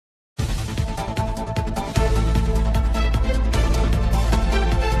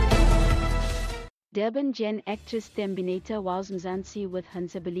Durban Gen actress Thembinator wows Mzansi with her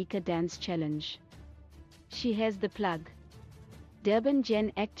Ncebeleka dance challenge. She has the plug. Durban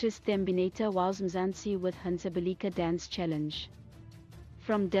Gen actress Thembinator wows Mzansi with her Ncebeleka dance challenge.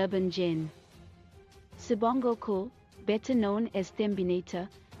 From Durban Gen. Sibongokuhle, better known as Thembinator,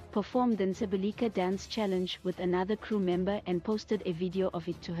 performed the Ncebeleka dance challenge with another crew member and posted a video of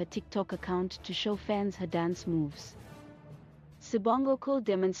it to her TikTok account to show fans her dance moves. Sibongokuhle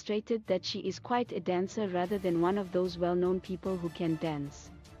demonstrated that she is quite a dancer rather than one of those well-known people who can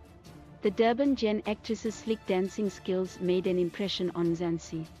dance. The Durban Gen actress's slick dancing skills made an impression on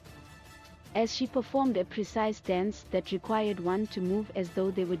Mzansi. As she performed a precise dance that required one to move as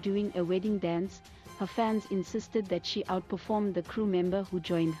though they were doing a wedding dance, her fans insisted that she outperformed the crew member who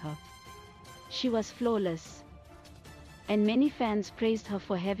joined her. She was flawless. And many fans praised her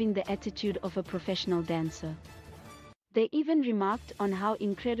for having the attitude of a professional dancer. They even remarked on how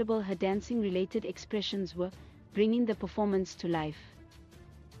incredible her dancing-related expressions were, bringing the performance to life.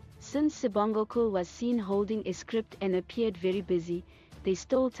 Since Sibongokuhle was seen holding a script and appeared very busy, they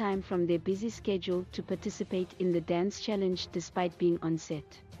stole time from their busy schedule to participate in the dance challenge despite being on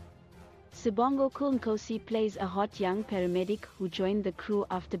set. Sibongokuhle plays a hot young paramedic who joined the crew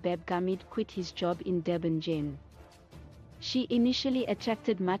after Bab Gamid quit his job in Durban Gen. She initially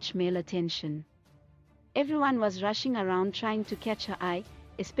attracted much male attention. Everyone was rushing around trying to catch her eye,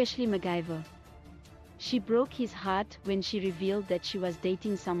 especially MacGyver. She broke his heart when she revealed that she was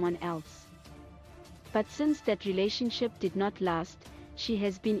dating someone else. But since that relationship did not last, she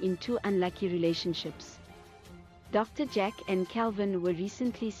has been in 2 unlucky relationships. Dr. Jack and Calvin were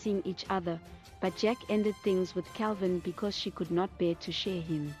recently seeing each other, but Jack ended things with Calvin because she could not bear to share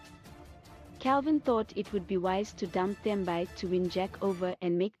him. Calvin thought it would be wise to dump Thembinator to win Jack over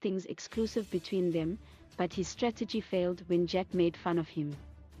and make things exclusive between them, but his strategy failed when Jack made fun of him.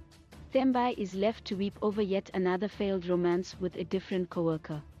 Thembinator is left to weep over yet another failed romance with a different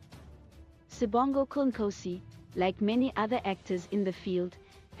coworker. Sibongokuhle, like many other actors in the field,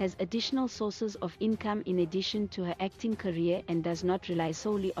 has additional sources of income in addition to her acting career and does not rely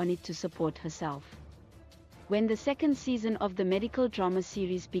solely on it to support herself. When the second season of the medical drama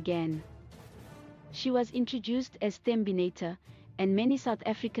series began, she was introduced as Thembinator, and many South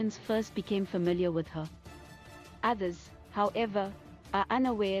Africans first became familiar with her. Others, however, are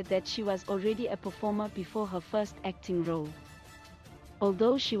unaware that she was already a performer before her first acting role,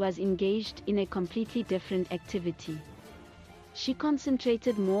 although she was engaged in a completely different activity. She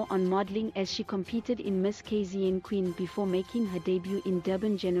concentrated more on modeling as she competed in Miss KZN Queen before making her debut in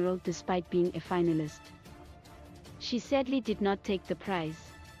Durban General despite being a finalist. She sadly did not take the prize.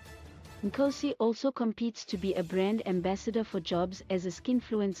 Ncebeleka also competes to be a brand ambassador for jobs as a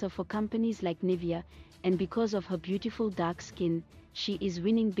skinfluencer for companies like Nivea, and because of her beautiful dark skin, she is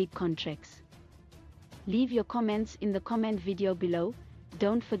winning big contracts. Leave your comments in the comment video below.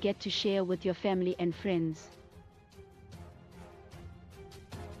 Don't forget to share with your family and friends.